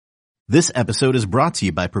This episode is brought to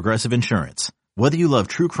you by Progressive Insurance. Whether you love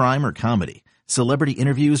true crime or comedy, celebrity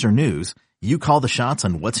interviews or news, you call the shots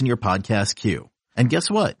on what's in your podcast queue. And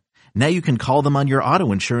guess what? Now you can call them on your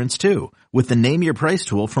auto insurance too with the Name Your Price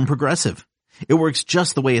tool from Progressive. It works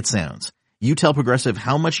just the way it sounds. You tell Progressive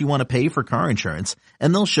how much you want to pay for car insurance,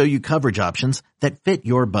 and they'll show you coverage options that fit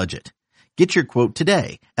your budget. Get your quote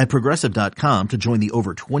today at Progressive.com to join the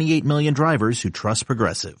over 28 million drivers who trust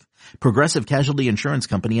Progressive. Progressive Casualty Insurance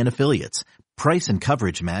Company and Affiliates. Price and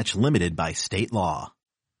coverage match limited by state law.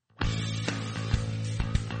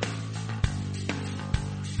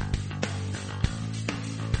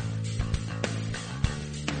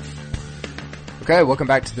 Okay, welcome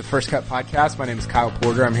back to the First Cut Podcast. My name is Kyle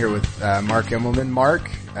Porter. I'm here with Mark Immelman. Mark,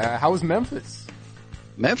 how was Memphis?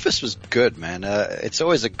 Memphis was good, man. It's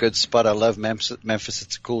always a good spot. I love Memphis.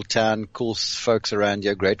 It's a cool town, cool folks around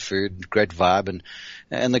here, great food, great vibe,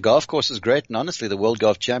 and the golf course is great. And honestly, the World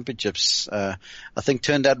Golf Championships, I think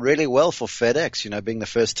turned out really well for FedEx, you know, being the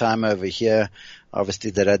first time over here.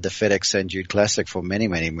 Obviously, they had the FedEx St. Jude Classic for many,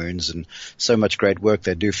 many moons, and so much great work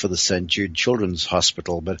they do for the St. Jude Children's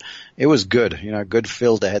Hospital. But it was good, you know, good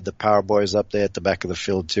field. They had the Power Boys up there at the back of the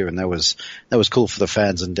field too, and that was cool for the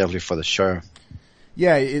fans and definitely for the show.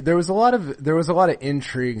 Yeah, there was a lot of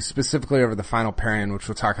intrigue, specifically over the final pairing, which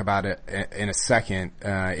we'll talk about it in a second.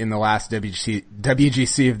 In the last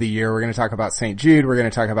WGC of the year, we're going to talk about St. Jude. We're going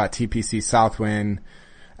to talk about TPC Southwind.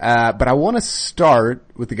 But I want to start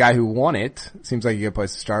with the guy who won it. Seems like a good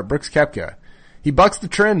place to start. Brooks Koepka. He bucks the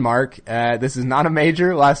trend, Mark. This is not a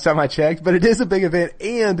major last time I checked, but it is a big event.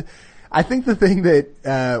 And I think the thing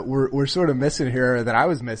that, we're sort of missing here, that I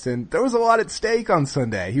was missing, there was a lot at stake on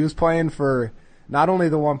Sunday. He was playing for not only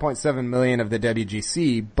the 1.7 million of the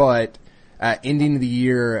WGC, but, ending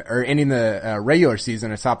the regular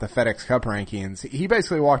season atop the FedEx Cup rankings. He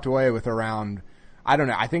basically walked away with around, I don't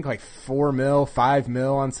know, I think like 4 mil, 5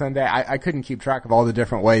 mil on Sunday. I couldn't keep track of all the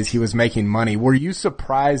different ways he was making money. Were you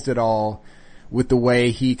surprised at all with the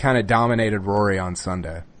way he kind of dominated Rory on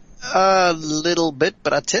Sunday? A little bit,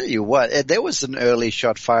 but I tell you what, there was an early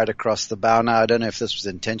shot fired across the bow. Now, I don't know if this was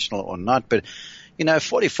intentional or not, but you know,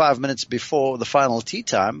 45 minutes before the final tee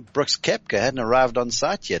time, Brooks Koepka hadn't arrived on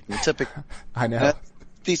site yet. And typically, I know.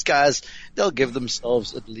 These guys, they'll give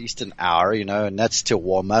themselves at least an hour, you know, and that's to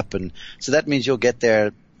warm up. And so that means you'll get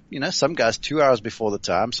there, you know, some guys 2 hours before the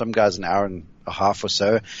time, some guys an hour and a half or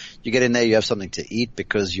so. You get in there, you have something to eat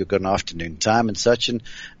because you've got an afternoon time and such. And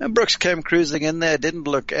Brooks came cruising in there, didn't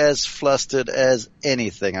look as flustered as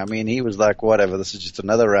anything. I mean, he was like, whatever, this is just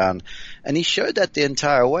another round. And he showed that the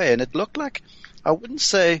entire way. And it looked like, I wouldn't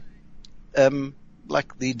say,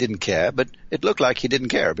 like he didn't care, but it looked like he didn't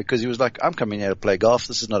care because he was like, I'm coming here to play golf.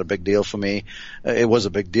 This is not a big deal for me. It was a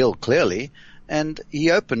big deal, clearly. And he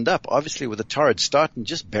opened up, obviously, with a torrid start and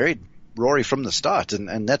just buried Rory from the start.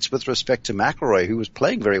 And that's with respect to McIlroy, who was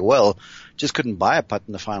playing very well, just couldn't buy a putt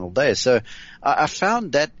in the final day. So I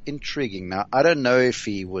found that intriguing. Now, I don't know if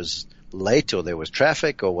he was late or there was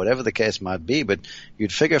traffic or whatever the case might be, but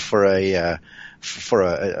you'd figure for I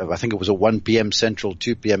think it was a 1 p.m. Central,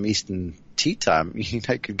 2 p.m. Eastern tee time, you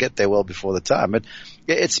know, could get there well before the time. But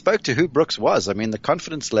it spoke to who Brooks was. I mean, the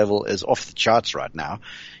confidence level is off the charts right now.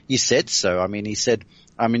 He said so. I mean, he said,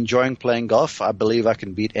 I'm enjoying playing golf. I believe I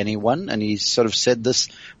can beat anyone. And he sort of said this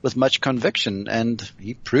with much conviction, and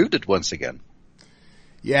he proved it once again.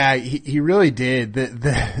 Yeah, he really did.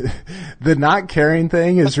 The not caring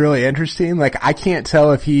thing is really interesting. Like, I can't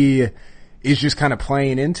tell if he is just kind of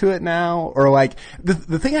playing into it now, or like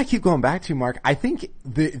the thing I keep going back to, Mark, I think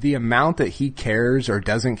the amount that he cares or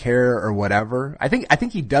doesn't care or whatever, I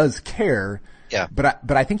think he does care. Yeah.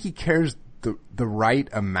 But I think he cares the right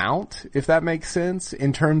amount, if that makes sense,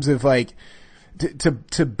 in terms of like,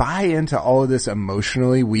 to buy into all of this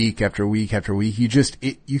emotionally week after week after week.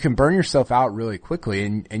 You can burn yourself out really quickly,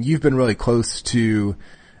 and you've been really close to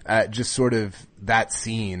just sort of that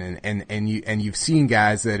scene, and you've seen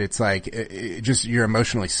guys that it's like just you're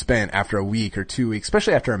emotionally spent after a week or 2 weeks,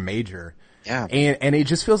 especially after a major. Yeah. And it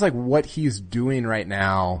just feels like what he's doing right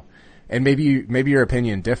now, and maybe your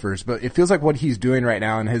opinion differs, but it feels like what he's doing right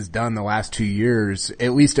now and has done the last 2 years,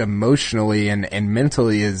 at least emotionally and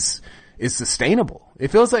mentally, is sustainable. It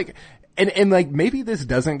feels like, and like maybe this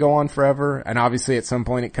doesn't go on forever, and obviously at some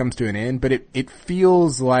point it comes to an end, but it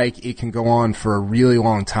feels like it can go on for a really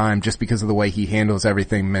long time just because of the way he handles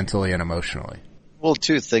everything mentally and emotionally. Well,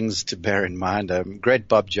 two things to bear in mind. Great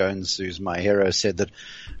Bob Jones, who's my hero, said that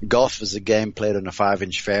golf is a game played on a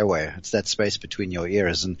 5-inch fairway. It's that space between your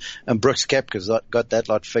ears. And Brooks Koepka's got that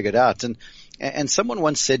lot figured out. And someone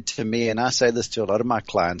once said to me, and I say this to a lot of my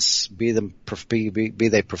clients, be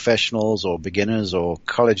they professionals or beginners or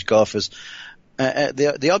college golfers,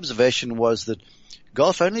 the observation was that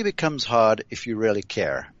golf only becomes hard if you really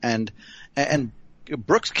care. And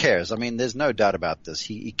Brooks cares. I mean, there's no doubt about this.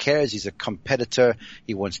 He cares. He's a competitor.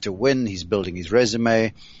 He wants to win. He's building his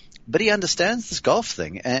resume. But he understands this golf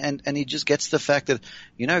thing. And he just gets the fact that,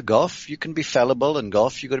 golf, you can be fallible, and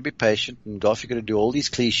golf, you've got to be patient, and golf, you've got to do all these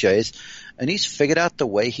cliches. And he's figured out the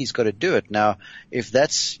way he's got to do it. Now, if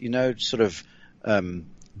that's, sort of,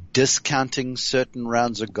 discounting certain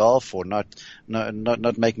rounds of golf or not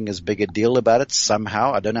making as big a deal about it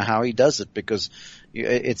somehow, I don't know how he does it, because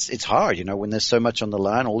it's hard, when there's so much on the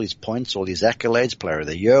line, all these points, all these accolades, player of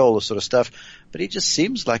the year, all this sort of stuff. But he just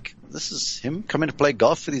seems like this is him coming to play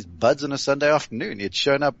golf with his buds on a Sunday afternoon. He'd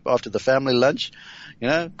shown up after the family lunch,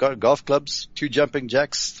 got golf clubs, 2 jumping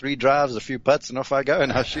jacks, 3 drives, a few putts, and off I go,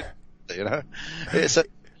 and I shoot,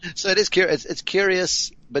 So it is curious. It's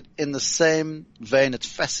curious, but in the same vein, it's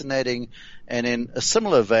fascinating. And in a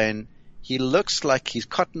similar vein, he looks like he's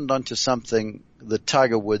cottoned onto something that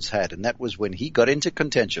Tiger Woods had, and that was when he got into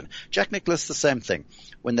contention. Jack Nicklaus, the same thing.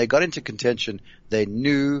 When they got into contention, they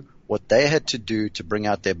knew what they had to do to bring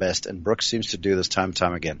out their best, and Brooks seems to do this time and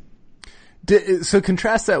time again. So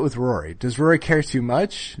contrast that with Rory. Does Rory care too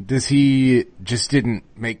much? Does he just didn't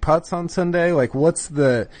make putts on Sunday? Like,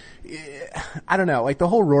 I don't know. Like, the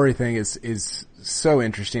whole Rory thing is so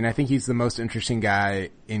interesting. I think he's the most interesting guy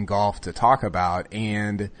in golf to talk about.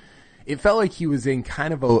 And it felt like he was in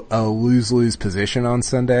kind of a lose-lose position on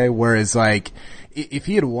Sunday. Whereas, like, if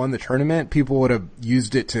he had won the tournament, people would have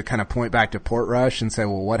used it to kind of point back to Portrush and say,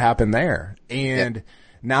 well, what happened there? And yeah.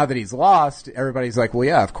 Now that he's lost, everybody's like, well,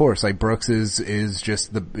 yeah, of course, like Brooks is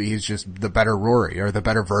just he's just the better Rory or the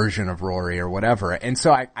better version of Rory or whatever. And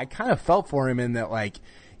so I kind of felt for him in that, like,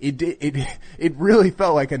 it really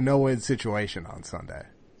felt like a no-win situation on Sunday.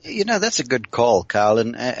 That's a good call, Kyle.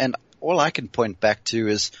 And all I can point back to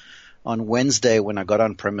is on Wednesday when I got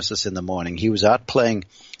on premises in the morning, he was out playing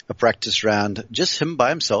a practice round, just him by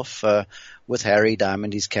himself, with Harry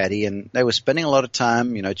Diamond, his caddy, and they were spending a lot of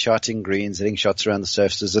time, charting greens, hitting shots around the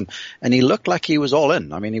surfaces, and he looked like he was all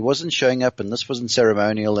in. I mean, he wasn't showing up, and this wasn't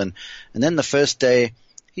ceremonial, and then the first day,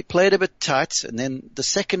 he played a bit tight, and then the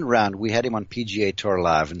second round, we had him on PGA Tour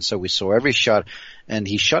Live, and so we saw every shot, and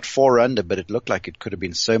he shot 4 under, but it looked like it could have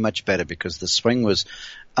been so much better because the swing was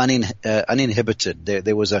uninhibited.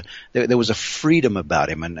 There was a freedom about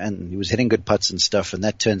him, and he was hitting good putts and stuff, and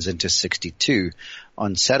that turns into 62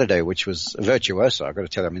 on Saturday, which was a virtuoso. I've got to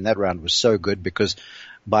tell you, I mean, that round was so good because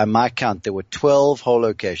by my count, there were 12 hole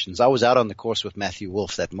locations. I was out on the course with Matthew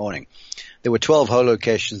Wolff that morning. There were 12 hole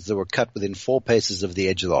locations that were cut within 4 paces of the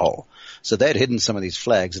edge of the hole. So they had hidden some of these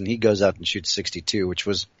flags, and he goes out and shoots 62, which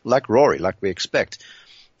was like Rory, like we expect.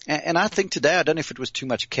 And I think today, I don't know if it was too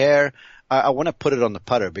much care. I want to put it on the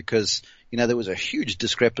putter because, there was a huge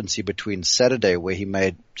discrepancy between Saturday where he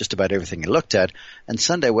made just about everything he looked at and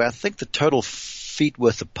Sunday where I think the total feet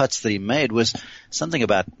worth of putts that he made was something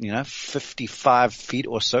about, 55 feet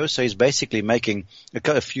or so. So he's basically making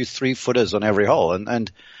a few 3-footers on every hole. And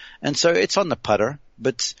so it's on the putter,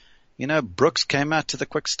 but Brooks came out to the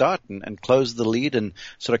quick start and closed the lead and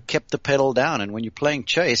sort of kept the pedal down. And when you're playing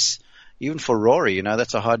chase, even for Rory,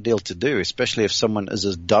 that's a hard deal to do, especially if someone is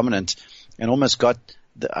as dominant and almost got,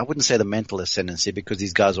 I wouldn't say the mental ascendancy because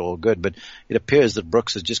these guys are all good, but it appears that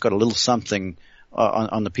Brooks has just got a little something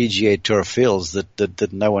on the PGA Tour fields that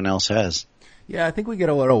no one else has. Yeah, I think we get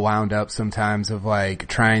a little wound up sometimes of like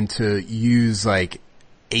trying to use like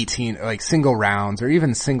 18, like single rounds or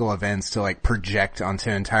even single events to like project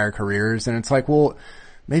onto entire careers. And it's like, well,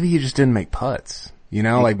 maybe you just didn't make putts.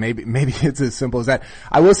 Like maybe it's as simple as that.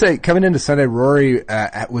 I will say coming into Sunday, Rory,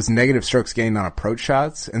 was negative strokes gained on approach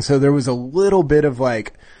shots. And so there was a little bit of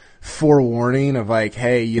like forewarning of like,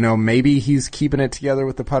 hey, maybe he's keeping it together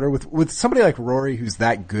with the putter. With somebody like Rory who's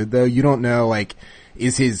that good though, you don't know like,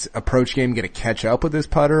 is his approach game going to catch up with his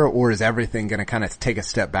putter or is everything going to kind of take a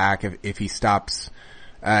step back if he stops,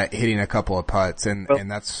 hitting a couple of putts? And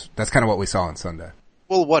that's kind of what we saw on Sunday.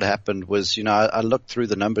 Well, what happened was, I looked through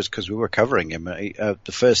the numbers because we were covering him.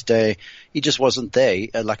 The first day, he just wasn't there.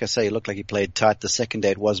 Like I say, he looked like he played tight. The second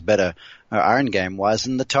day, it was better, iron game-wise.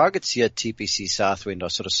 And the targets here at TPC Southwind are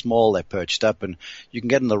sort of small. They're perched up, and you can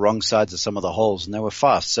get on the wrong sides of some of the holes, and they were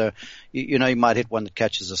fast. So, you might hit one that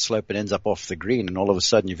catches a slope and ends up off the green, and all of a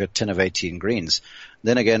sudden, you've got 10 of 18 greens.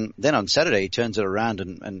 Then on Saturday, he turns it around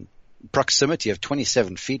and proximity of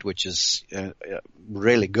 27 feet, which is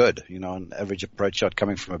really good, an average approach shot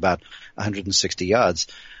coming from about 160 yards.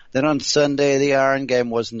 Then on Sunday, the iron game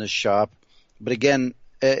wasn't as sharp. But again,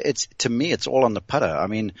 to me, it's all on the putter. I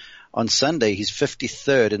mean, on Sunday, he's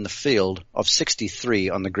 53rd in the field of 63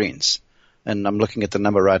 on the greens. And I'm looking at the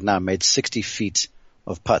number right now, made 60 feet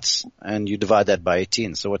of putts. And you divide that by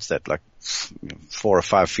 18. So what's that, like 4 or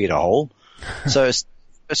 5 feet a hole? So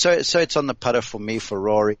it's on the putter for me, for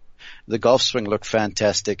Rory. The golf swing looked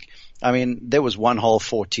fantastic. I mean, there was one hole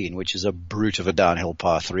 14, which is a brute of a downhill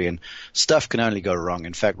par 3, and stuff can only go wrong.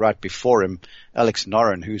 In fact, right before him, Alex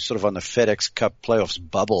Noren, who's sort of on the FedEx Cup playoffs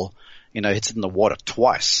bubble, hits it in the water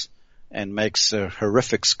twice and makes a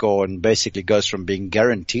horrific score and basically goes from being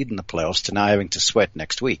guaranteed in the playoffs to now having to sweat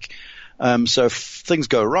next week. So things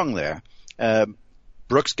go wrong there.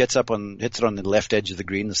 Brooks hits it on the left edge of the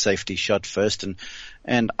green, the safety shot first.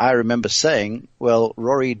 And I remember saying, well,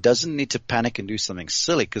 Rory doesn't need to panic and do something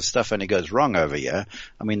silly because stuff only goes wrong over here.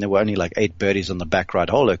 I mean, there were only like 8 birdies on the back right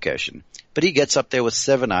hole location. But he gets up there with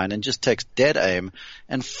 7-iron and just takes dead aim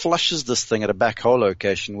and flushes this thing at a back hole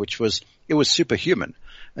location, it was superhuman.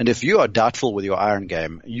 And if you are doubtful with your iron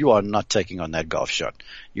game, you are not taking on that golf shot.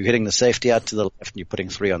 You're hitting the safety out to the left and you're putting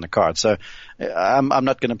 3 on the card. So I'm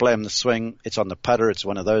not going to blame the swing. It's on the putter. It's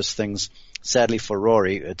one of those things. Sadly for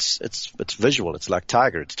Rory, it's visual. It's like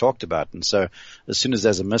Tiger. It's talked about. And so as soon as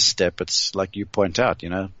there's a misstep, it's like you point out,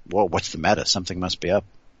 well, what's the matter? Something must be up.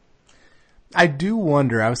 I do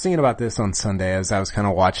wonder, I was thinking about this on Sunday as I was kind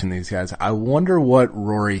of watching these guys. I wonder what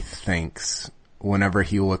Rory thinks whenever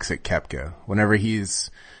he looks at Koepka,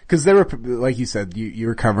 cause they were, like you said, you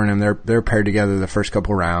were covering them. They're paired together the first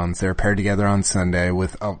couple rounds. They're paired together on Sunday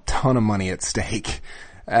with a ton of money at stake.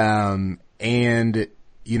 And,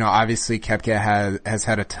 obviously Koepka has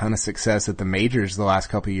had a ton of success at the majors the last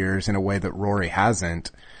couple of years in a way that Rory hasn't.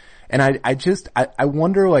 And I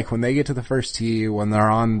wonder, like, when they get to the first tee, when they're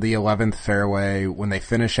on the 11th fairway, when they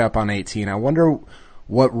finish up on 18, I wonder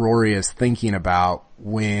what Rory is thinking about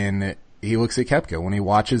when he looks at Koepka, when he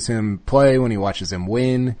watches him play, when he watches him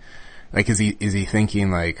win. Like, is he thinking,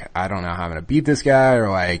 like, I don't know how I'm going to beat this guy? Or,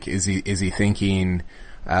 like, is he thinking,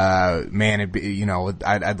 man,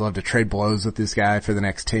 I'd love to trade blows with this guy for the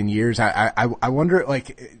next 10 years. I wonder,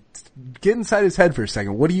 like, get inside his head for a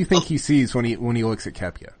second. What do you think he sees when he looks at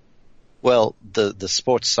Koepka? Well, the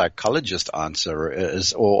sports psychologist answer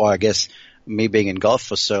is, or I guess me being in golf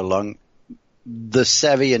for so long, the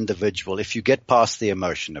savvy individual, if you get past the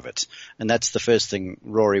emotion of it, and that's the first thing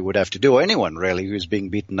Rory would have to do, or anyone really who's being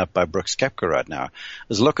beaten up by Brooks Koepka right now,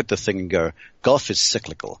 is look at the thing and go, golf is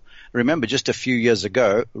cyclical. Remember, just a few years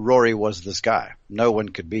ago, Rory was this guy. No one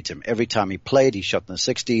could beat him. Every time he played, he shot in the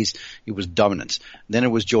 60s. He was dominant. Then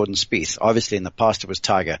it was Jordan Spieth. Obviously, in the past, it was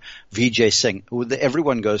Tiger. VJ Singh.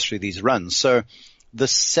 Everyone goes through these runs. So the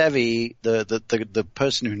savvy, the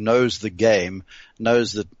person who knows the game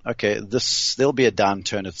knows that, okay, there'll be a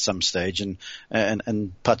downturn at some stage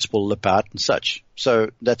and putts will lip out and such.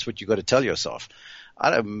 So that's what you got to tell yourself.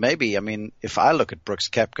 If I look at Brooks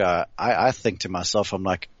Koepka, I think to myself, I'm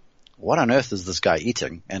like, what on earth is this guy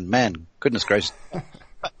eating? And man, goodness gracious,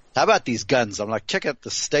 how about these guns? I'm like, check out the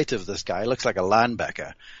state of this guy. He looks like a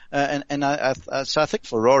linebacker. So I think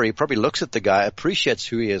for Rory, he probably looks at the guy, appreciates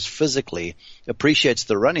who he is physically, appreciates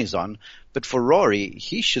the run he's on. But for Rory,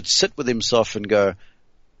 he should sit with himself and go,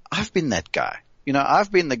 I've been that guy.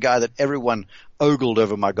 I've been the guy that everyone ogled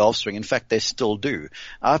over my golf swing. In fact, they still do.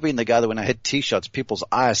 I've been the guy that when I hit tee shots, people's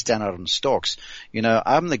eyes stand out on stalks.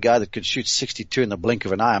 I'm the guy that could shoot 62 in the blink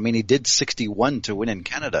of an eye. I mean, he did 61 to win in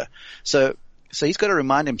Canada. So he's got to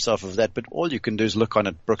remind himself of that. But all you can do is look on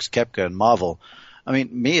at Brooks Koepka and marvel. I mean,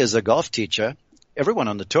 me as a golf teacher, everyone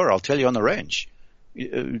on the tour, I'll tell you on the range,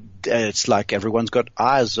 it's like everyone's got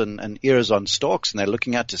eyes and ears on stalks and they're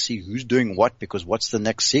looking out to see who's doing what because what's the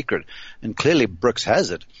next secret. And clearly Brooks has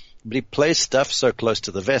it, but he plays stuff so close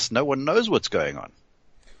to the vest, no one knows what's going on.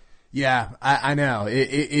 Yeah, I know.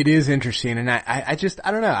 It is interesting. And I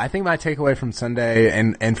don't know. I think my takeaway from Sunday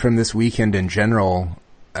and from this weekend in general,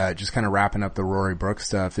 just kind of wrapping up the Rory Brooks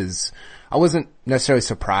stuff is I wasn't necessarily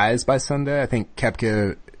surprised by Sunday. I think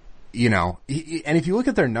Koepka, and if you look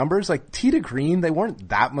at their numbers, like tee to green, they weren't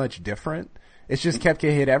that much different. It's just Koepka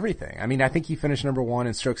hit everything. I mean, I think he finished number 1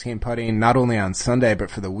 in strokes gained putting, not only on Sunday, but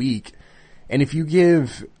for the week. And if you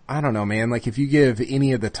give, I don't know, man, like if you give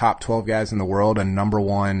any of the top 12 guys in the world a number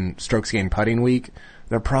 1 strokes gained putting week,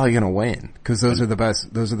 they're probably going to win because those are the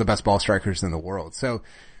best ball strikers in the world. So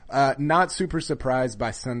Not super surprised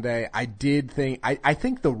by Sunday. I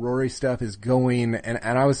think the Rory stuff is going, and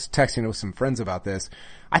I was texting with some friends about this.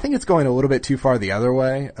 I think it's going a little bit too far the other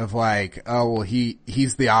way of like, oh, well,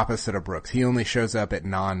 he's the opposite of Brooks. He only shows up at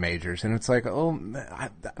non-majors. And it's like, oh,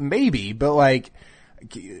 maybe, but like,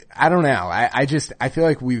 I don't know. I feel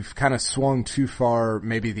like we've kind of swung too far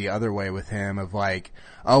maybe the other way with him of like,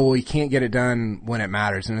 oh, well, he can't get it done when it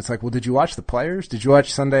matters. And it's like, well, did you watch the Players? Did you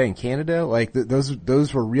watch Sunday in Canada? Like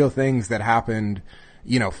those were real things that happened,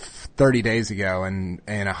 30 days ago and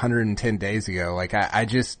 110 days ago. Like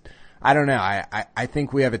I don't know. I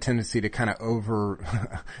think we have a tendency to kind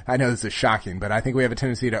of I know this is shocking, but I think we have a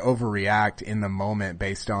tendency to overreact in the moment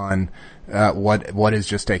based on, what has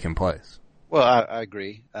just taken place. Well, I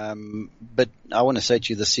agree. But I want to say to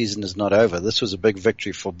you, the season is not over. This was a big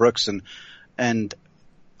victory for Brooks and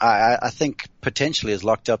I think potentially has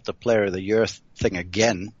locked up the Player of the Year thing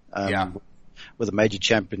again. With a major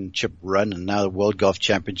championship run and now the World Golf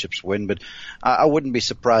Championships win. But I wouldn't be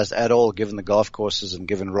surprised at all, given the golf courses and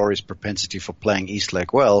given Rory's propensity for playing East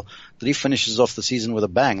Lake well, that he finishes off the season with a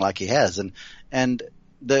bang like he has. And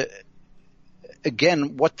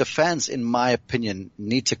again, what the fans, in my opinion,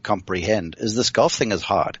 need to comprehend is this golf thing is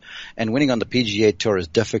hard and winning on the PGA Tour is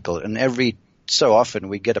difficult. And every so often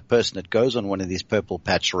we get a person that goes on one of these purple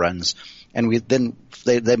patch runs and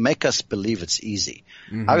they make us believe it's easy.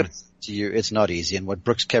 Mm-hmm. I gotta say to you, it's not easy. And what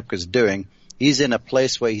Brooks Koepka's doing, he's in a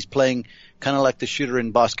place where he's playing kind of like the shooter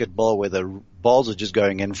in basketball where the balls are just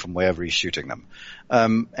going in from wherever he's shooting them.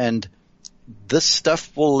 And this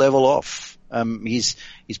stuff will level off. He's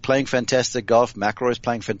playing fantastic golf. McIlroy's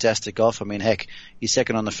playing fantastic golf. I mean, heck, he's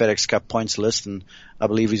second on the FedEx Cup points list, and I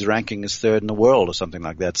believe his ranking is third in the world or something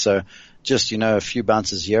like that. So just, a few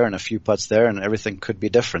bounces here and a few putts there and everything could be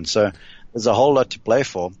different. So there's a whole lot to play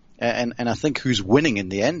for. And I think who's winning in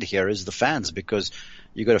the end here is the fans, because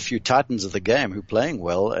you've got a few titans of the game who are playing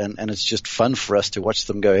well, and it's just fun for us to watch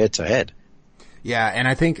them go head to head. Yeah, and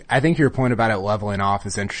I think your point about it leveling off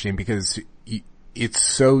is interesting because it's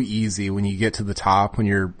so easy when you get to the top, when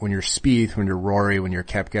you're Spieth, when you're Rory, when you're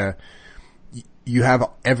Koepka, you have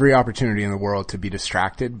every opportunity in the world to be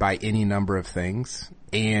distracted by any number of things.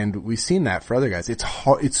 And we've seen that for other guys.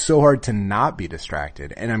 It's so hard to not be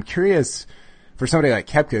distracted. And I'm curious, for somebody like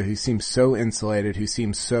Koepka, who seems so insulated, who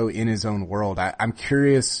seems so in his own world, I'm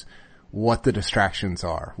curious what the distractions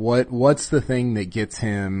are. What's the thing that gets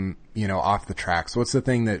him, off the tracks? What's the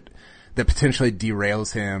thing that potentially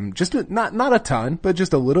derails him? Just not a ton, but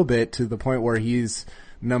just a little bit, to the point where he's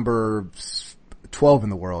number 12 in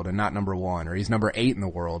the world and not number 1, or he's number 8 in the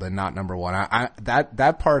world and not number 1.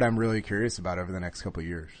 That part I'm really curious about over the next couple of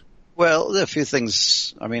years. Well, there are a few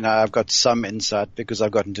things. I mean, I've got some insight because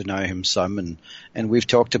I've gotten to know him some, and we've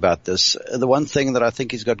talked about this. The one thing that I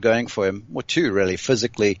think he's got going for him, or two really,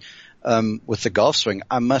 physically, with the golf swing,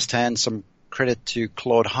 I must hand some credit to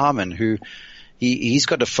Claude Harmon, who he's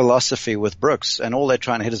got a philosophy with Brooks, and all they're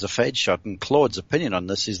trying to hit is a fade shot. And Claude's opinion on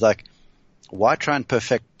this is like, why try and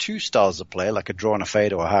perfect two styles of play, like a draw and a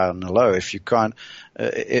fade or a high and a low, if you can't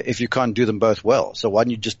do them both well? So why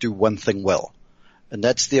don't you just do one thing well? And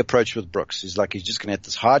that's the approach with Brooks. He's just going to hit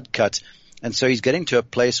this hard cut. And so he's getting to a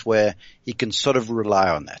place where he can sort of rely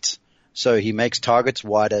on that. So he makes targets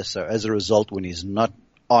wider. So as a result, when he's not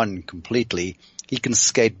on completely, he can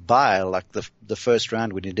skate by. Like the first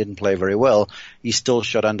round when he didn't play very well, he still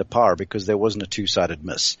shot under par because there wasn't a two-sided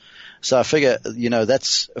miss. So I figure,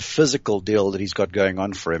 that's a physical deal that he's got going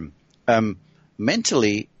on for him.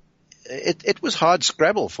 Mentally, it was hard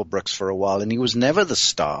scrabble for Brooks for a while, and he was never the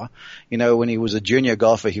star. When he was a junior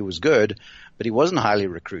golfer, he was good, but he wasn't highly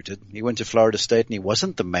recruited. He went to Florida State and he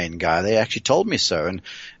wasn't the main guy. They actually told me so.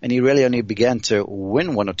 And he really only began to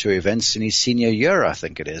win one or two events in his senior year, I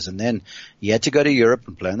think it is. And then he had to go to Europe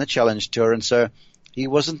and play on the Challenge Tour. And so he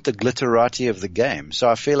wasn't the glitterati of the game. So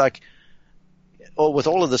I feel like, with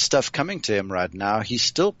all of the stuff coming to him right now, he's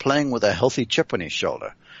still playing with a healthy chip on his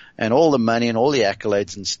shoulder. And all the money and all the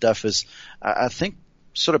accolades and stuff is, I think,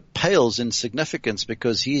 sort of pales in significance,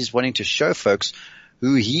 because he's wanting to show folks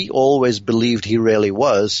who he always believed he really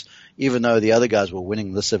was, even though the other guys were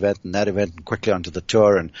winning this event and that event and quickly onto the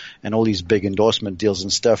tour and all these big endorsement deals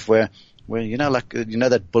and stuff where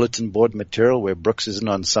that bulletin board material where Brooks isn't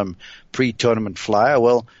on some pre-tournament flyer.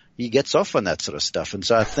 Well, he gets off on that sort of stuff. And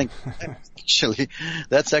so I think actually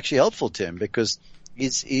that's actually helpful to him, because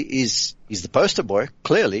he's the poster boy,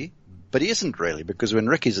 clearly, but he isn't really, because when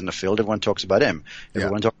Ricky's in the field, everyone talks about him.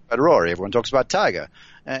 Everyone talks about Rory. Everyone talks about Tiger.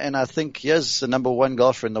 And I think here's the number one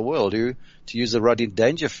golfer in the world who, to use the Rodney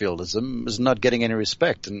Dangerfieldism, is not getting any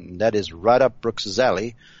respect. And that is right up Brooks's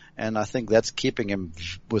alley. And I think that's keeping him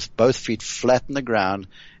with both feet flat in the ground,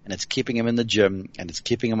 and it's keeping him in the gym, and it's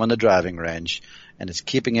keeping him on the driving range, and it's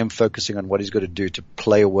keeping him focusing on what he's got to do to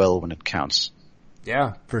play well when it counts.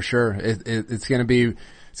 Yeah, for sure. It's going to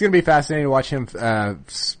be fascinating to watch him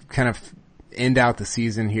kind of end out the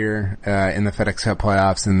season here in the FedEx Cup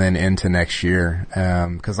playoffs and then into next year.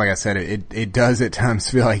 Because like I said, it does at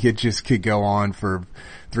times feel like it just could go on for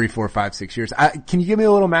 3, 4, 5, 6 years. Can you give me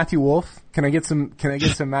a little Matthew Wolff? Can I get some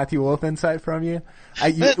Matthew Wolff insight from you?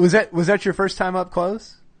 Was that your first time up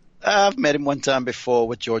close? I've met him one time before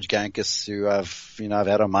with George Gankus, who I've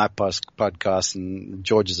had on my podcast, and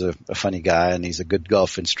George is a funny guy, and he's a good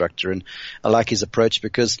golf instructor, and I like his approach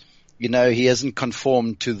because, he hasn't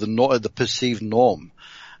conformed to the perceived norm,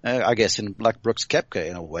 I guess, in like Brooks Koepka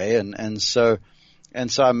in a way, and so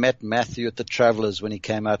I met Matthew at the Travelers when he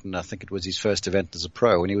came out, and I think it was his first event as a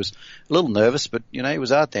pro, and he was a little nervous, but he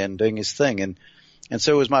was out there and doing his thing, and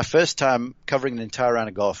so it was my first time covering an entire round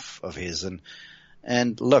of golf of his,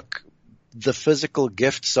 and look, the physical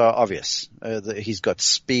gifts are obvious. He's got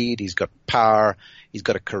speed, he's got power, he's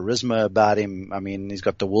got a charisma about him. I mean, he's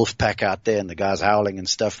got the wolf pack out there and the guys howling and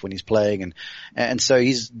stuff when he's playing, and so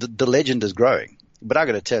the legend is growing. But I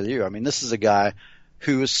got to tell you, I mean, this is a guy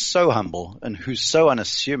who is so humble and who's so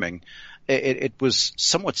unassuming. It was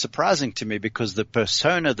somewhat surprising to me because the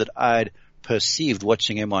persona that I'd perceived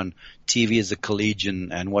watching him on TV as a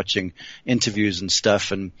collegian and watching interviews and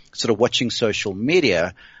stuff and sort of watching social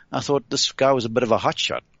media, I thought this guy was a bit of a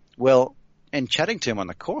hotshot. Well, in chatting to him on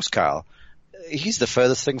the course, Kyle, he's the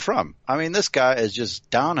furthest thing from. I mean, this guy is just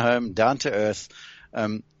down home, down to earth,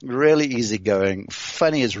 really easygoing,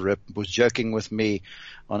 funny as rip, was joking with me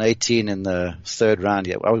on 18 in the third round.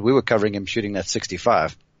 Yeah, we were covering him shooting that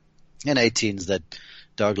 65. And 18's that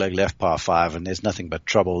dogleg left par 5, and there's nothing but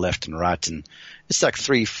trouble left and right, and it's like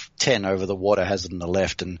 310 over the water hazard on the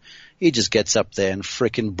left, and he just gets up there and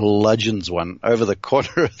frickin' bludgeons one over the corner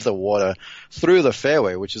of the water through the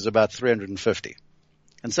fairway, which is about 350.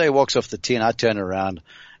 And so he walks off the tee, and I turn around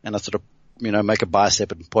and I sort of, make a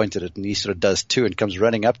bicep and point at it, and he sort of does too and comes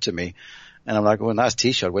running up to me, and I'm like, well, nice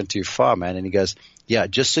tee shot, went too far, man. And he goes, yeah,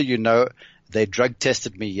 just so you know, they drug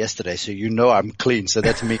tested me yesterday, so I'm clean, so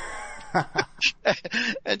that's me.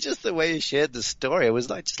 And just the way he shared the story, it was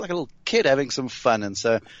just like a little kid having some fun. And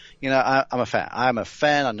so, I'm a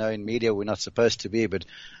fan. I know in media we're not supposed to be, but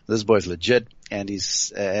this boy's legit, and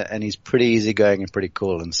he's pretty easygoing and pretty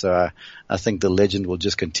cool. And so I think the legend will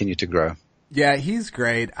just continue to grow. Yeah, he's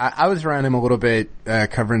great. I was around him a little bit,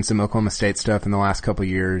 covering some Oklahoma State stuff in the last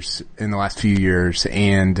few years,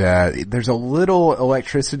 and there's a little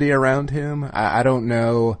electricity around him. I don't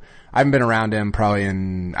know. I haven't been around him probably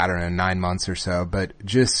in, 9 months or so, but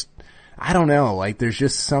I don't know, there's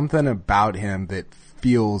just something about him that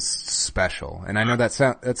feels special. And I know that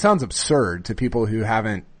sounds absurd to people who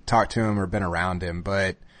haven't talked to him or been around him,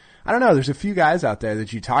 but I don't know, there's a few guys out there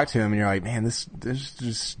that you talk to him and you're like, man, this is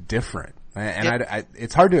just different. And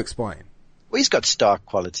it's hard to explain. Well, he's got star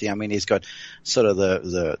quality. I mean, he's got sort of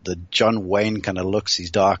the John Wayne kind of looks.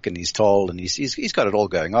 He's dark and he's tall and he's got it all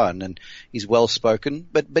going on, and he's well spoken,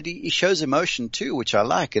 but he shows emotion too, which I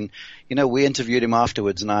like. And, we interviewed him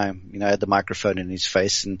afterwards, and I had the microphone in his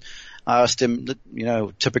face, and I asked him,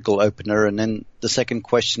 typical opener. And then the second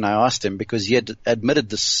question I asked him, because he had admitted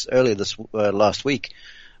this earlier last week,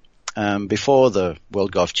 before the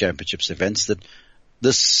World Golf Championships events, that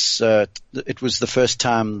it was the first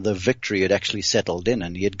time the victory had actually settled in,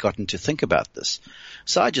 and he had gotten to think about this.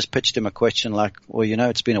 So I just pitched him a question like, well,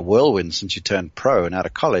 it's been a whirlwind since you turned pro and out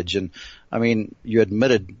of college. And I mean, you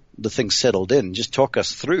admitted the thing settled in. Just talk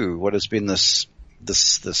us through what has been this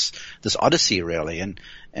odyssey really.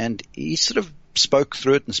 And he sort of spoke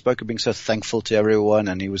through it and spoke of being so thankful to everyone.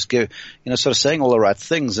 And he was sort of saying all the right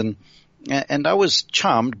things. And I was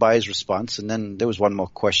charmed by his response. And then there was one more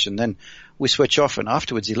question. Then we switch off, and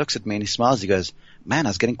afterwards he looks at me and he smiles. He goes, man, I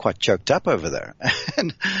was getting quite choked up over there.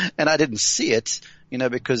 and I didn't see it,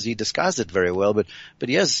 because he disguised it very well. But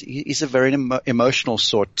he's a very emotional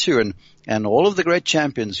sort too. And all of the great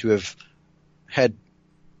champions who have had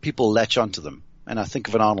people latch onto them, and I think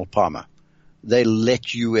of an Arnold Palmer, they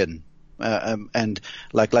let you in. And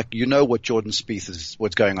like what Jordan Spieth is,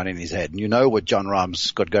 what's going on in his head, and what John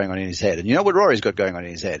Rahm's got going on in his head, and what Rory's got going on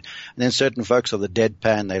in his head. And then certain folks are the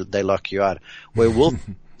deadpan, they lock you out. Where Wolff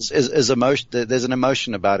is emotion, there's an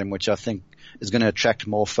emotion about him which I think is going to attract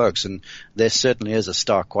more folks, and there certainly is a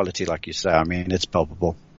star quality, like you say. I mean, it's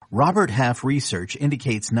palpable. Robert Half research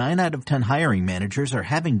indicates 9 out of 10 hiring managers are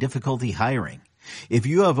having difficulty hiring. If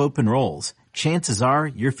you have open roles, chances are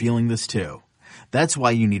you're feeling this too. That's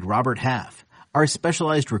why you need Robert Half. Our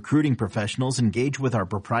specialized recruiting professionals engage with our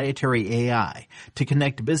proprietary AI to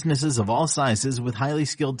connect businesses of all sizes with highly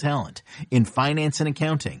skilled talent in finance and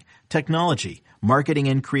accounting, technology, marketing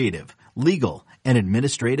and creative, legal, and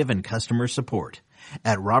administrative and customer support.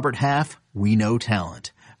 At Robert Half, we know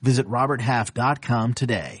talent. Visit roberthalf.com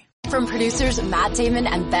today. From producers Matt Damon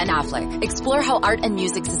and Ben Affleck, explore how art and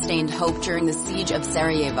music sustained hope during the siege of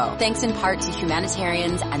Sarajevo, thanks in part to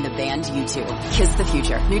humanitarians and the band U2. Kiss the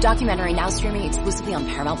Future. New documentary now streaming exclusively on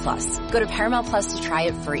Paramount Plus. Go to Paramount Plus to try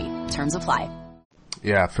it free. Terms apply.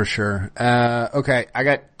 Yeah, for sure. Okay, I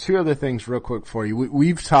got two other things real quick for you.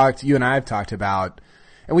 You and I have talked about,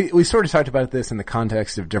 and we sort of talked about this in the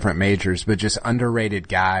context of different majors, but just underrated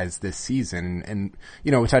guys this season. And,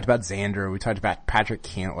 you know, we talked about Xander, we talked about Patrick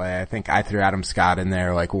Cantlay. I think I threw Adam Scott in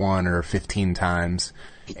there like 1 or 15 times.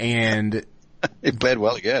 And he played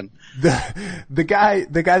well again. The guy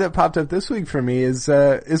that popped up this week for me is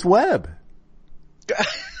Webb.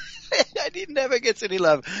 He never gets any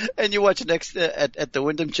love. And you watch next at the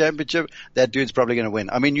Wyndham Championship, that dude's probably going to win.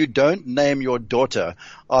 I mean, you don't name your daughter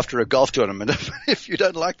after a golf tournament if you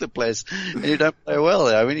don't like the place and you don't play well.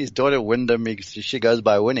 I mean, his daughter Wyndham, she goes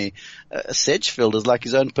by Winnie. Sedgefield is like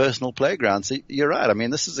his own personal playground. So you're right. I mean,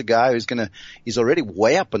 this is a guy he's already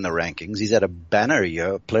way up in the rankings. He's had a banner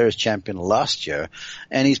year, Players Champion last year,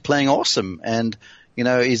 and he's playing awesome. And, you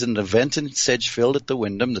know, he's an event in Sedgefield at the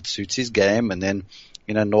Wyndham that suits his game. And then,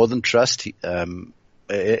 you know, Northern Trust,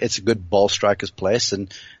 it's a good ball striker's place.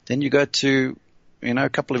 And then you go to, you know, a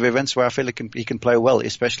couple of events where I feel he can play well,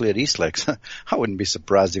 especially at East Lakes. I wouldn't be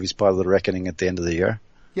surprised if he's part of the reckoning at the end of the year.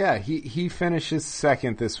 Yeah, he finishes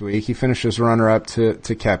second this week. He finishes runner-up to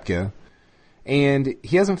Koepka. And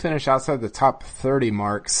he hasn't finished outside the top 30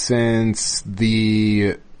 mark since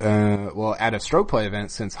at a stroke play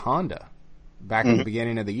event since Honda back in the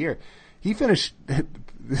beginning of the year. He finished,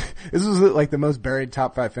 this was like the most buried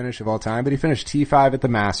top 5 finish of all time, but he finished T5 at the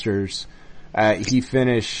Masters. He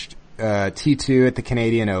finished T2 at the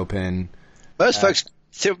Canadian Open. Most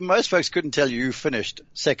folks couldn't tell you who finished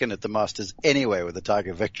second at the Masters anyway with the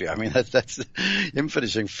Tiger victory. I mean, that's him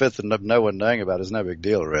finishing 5th and no one knowing about it is no big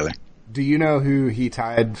deal, really. Do you know who he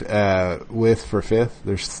tied with for 5th?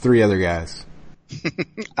 There's 3 other guys.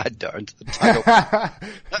 I don't.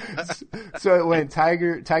 So it went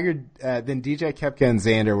Tiger, then DJ Koepka and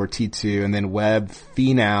Xander were T2, and then Webb,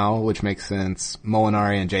 Finau, which makes sense,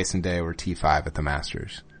 Molinari and Jason Day were T5 at the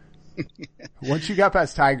Masters. Once you got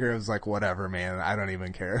past Tiger, it was like, whatever, man, I don't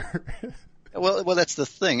even care. Well, that's the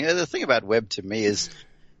thing. The thing about Webb to me is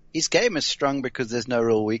his game is strong because there's no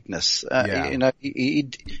real weakness. You know,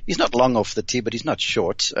 he's not long off the tee, but he's not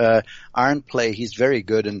short. Iron play, he's very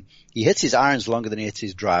good, and he hits his irons longer than he hits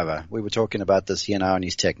his driver. We were talking about this, he and I, on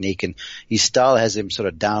his technique, and his style has him sort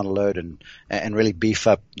of download and really beef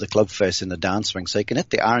up the club face in the downswing, so he can hit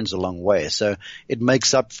the irons a long way. So it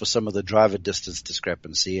makes up for some of the driver distance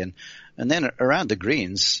discrepancy. And then around the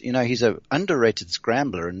greens, you know, he's an underrated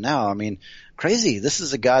scrambler, and now, I mean, crazy. This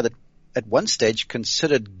is a guy that at one stage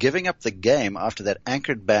considered giving up the game after that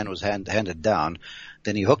anchored ban was handed down.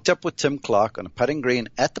 Then he hooked up with Tim Clark on a putting green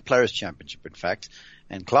at the Players Championship, in fact.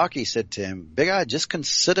 And Clarkey said to him, "Big Eye, just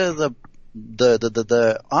consider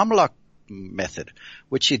the arm lock method,"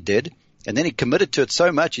 which he did. And then he committed to it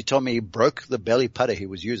so much, he told me he broke the belly putter he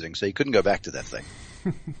was using, so he couldn't go back to that thing.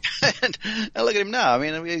 and look at him now.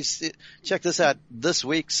 I mean, check this out. This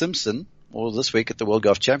week, Simpson, or this week at the World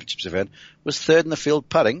Golf Championships event, was 3rd in the field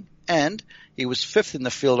putting, and he was 5th in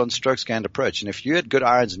the field on strokes gained approach. And if you had good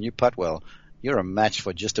irons and you putt well, you're a match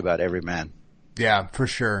for just about every man. Yeah, for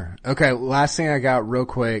sure. Okay, last thing I got real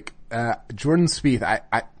quick. Jordan Spieth,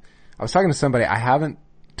 I was talking to somebody, I haven't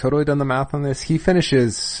totally done the math on this. He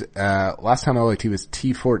finishes, last time I looked, he was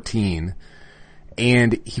T14.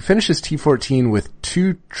 And he finishes T14 with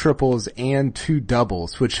 2 triples and 2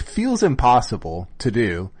 doubles, which feels impossible to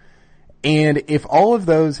do. And if all of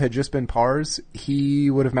those had just been pars, he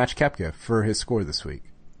would have matched Koepka for his score this week.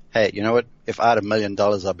 Hey, you know what? If I had $1 million,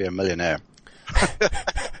 I'd be a millionaire.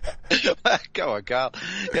 Come on, Carl.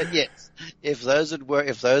 Yes. If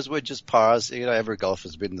those were just pars, you know, every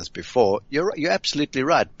golfer's been this before. You're absolutely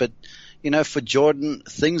right. But, you know, for Jordan,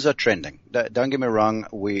 things are trending. Don't get me wrong.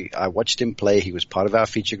 I watched him play. He was part of our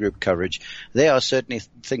feature group coverage. There are certainly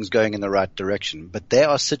things going in the right direction, but there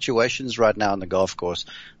are situations right now on the golf course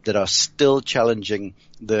that are still challenging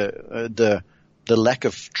the lack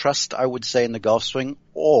of trust, I would say, in the golf swing,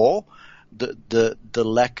 or the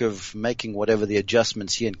lack of making whatever the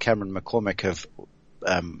adjustments he and Cameron McCormick have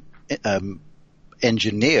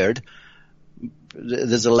engineered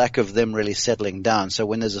there's a lack of them really settling down. So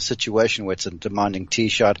when there's a situation where it's a demanding tee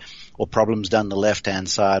shot or problems down the left-hand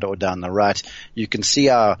side or down the right, you can see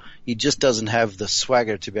how he just doesn't have the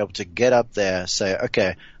swagger to be able to get up there, say,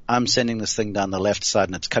 okay, I'm sending this thing down the left side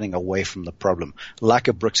and it's cutting away from the problem, like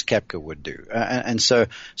a Brooks Koepka would do. And so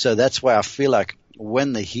that's why I feel like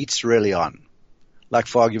when the heat's really on, like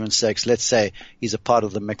for argument's sake, let's say he's a part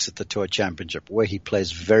of the mix at the Tour Championship where he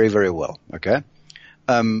plays very, very well, okay?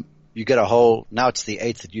 You get a hole, now it's the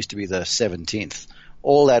 8th, it used to be the 17th.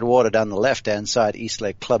 All that water down the left-hand side, East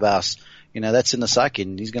Lake Clubhouse, that's in the psyche,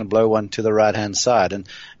 and he's going to blow one to the right-hand side. And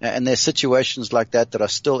there's situations like that are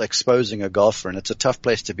still exposing a golfer, and it's a tough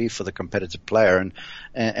place to be for the competitive player.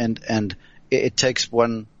 And it takes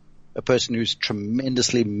a person who's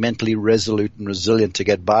tremendously mentally resolute and resilient to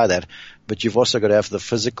get by that, but you've also got to have the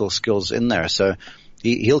physical skills in there. So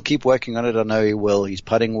he'll keep working on it. I know he will. He's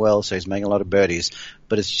putting well, so he's making a lot of birdies,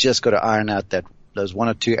 but it's just got to iron out those one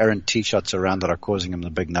or two errant tee shots around that are causing him the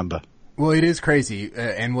big number. Well, it is crazy,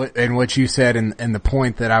 and what you said, and the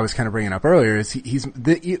point that I was kind of bringing up earlier is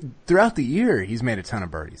throughout the year he's made a ton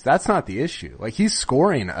of birdies. That's not the issue. Like, he's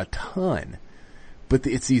scoring a ton, but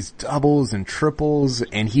it's these doubles and triples,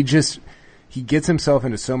 and he gets himself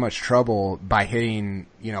into so much trouble by hitting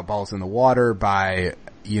balls in the water, by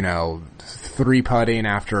three putting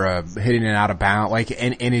after hitting it out of bounds,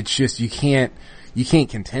 and it's just you can't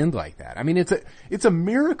contend like that. I mean, it's a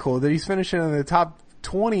miracle that he's finishing in the top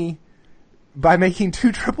 20 by making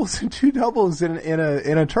 2 triples and 2 doubles in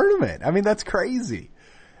a tournament. I mean, that's crazy.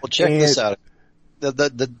 Well, check this out.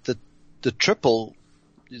 The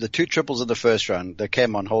 2 triples in the first round, they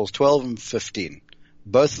came on holes 12 and 15.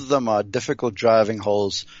 Both of them are difficult driving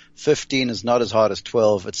holes. 15 is not as hard as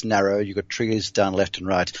 12. It's narrow. You've got trees down left and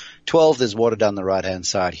right. 12, there's water down the right-hand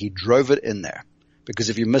side. He drove it in there. Because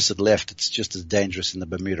if you miss it left, it's just as dangerous in the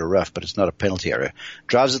Bermuda rough, but it's not a penalty area.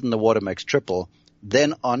 Drives it in the water, makes triple.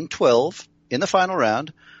 Then on 12, in the final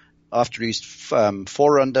round, after he's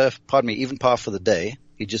 4 under, even par for the day,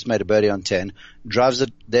 he just made a birdie on 10, drives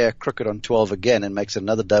it there crooked on 12 again and makes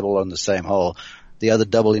another double on the same hole. The other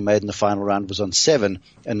double he made in the final round was on 7,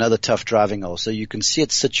 another tough driving hole. So you can see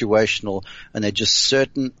it's situational, and there are just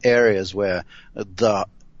certain areas where the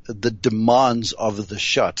demands of the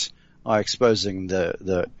shot are exposing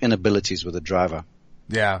the inabilities with the driver.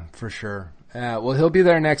 Yeah, for sure. Well, he'll be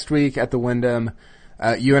there next week at the Wyndham.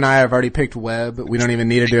 You and I have already picked Webb. We don't even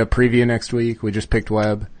need to do a preview next week. We just picked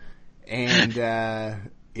Webb. And,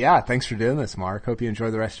 yeah, thanks for doing this, Mark. Hope you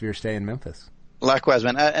enjoy the rest of your stay in Memphis. Likewise,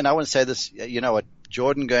 man. And I want to say this, you know what?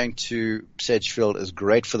 Jordan going to Sedgefield is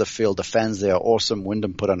great for the field. The fans there are awesome.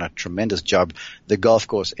 Wyndham put on a tremendous job. The golf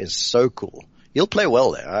course is so cool. He'll play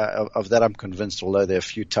well there. Of that I'm convinced, although there are a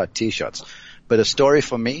few tight tee shots. But a story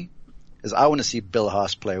for me is I want to see Bill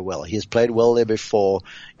Haas play well. He has played well there before.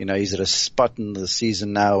 He's at a spot in the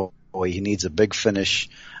season now where he needs a big finish.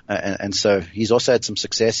 And so he's also had some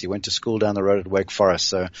success. He went to school down the road at Wake Forest.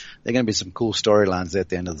 So there are going to be some cool storylines there at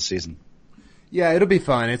the end of the season. Yeah, it'll be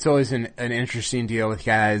fun. It's always an interesting deal with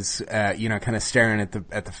guys, kind of staring at the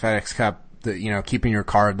FedEx Cup, keeping your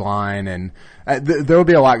card line, and there'll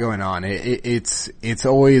be a lot going on. It's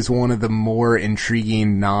always one of the more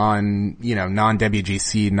intriguing non-WGC,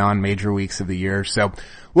 non-major weeks of the year. So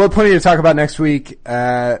we'll have plenty to talk about next week.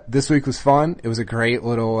 This week was fun. It was a great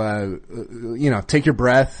little, take your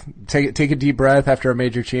breath, take a deep breath after a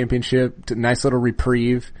major championship. Nice little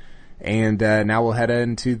reprieve. And now we'll head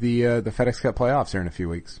into the FedEx Cup playoffs here in a few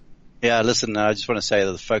weeks. Yeah, listen, I just want to say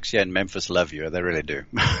that the folks here in Memphis love you. They really do.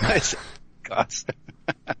 Gosh.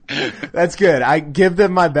 That's good. I give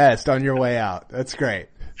them my best on your way out. That's great.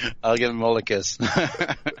 I'll give them all a kiss.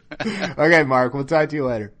 Okay, Mark, we'll talk to you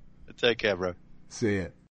later. Take care, bro. See ya.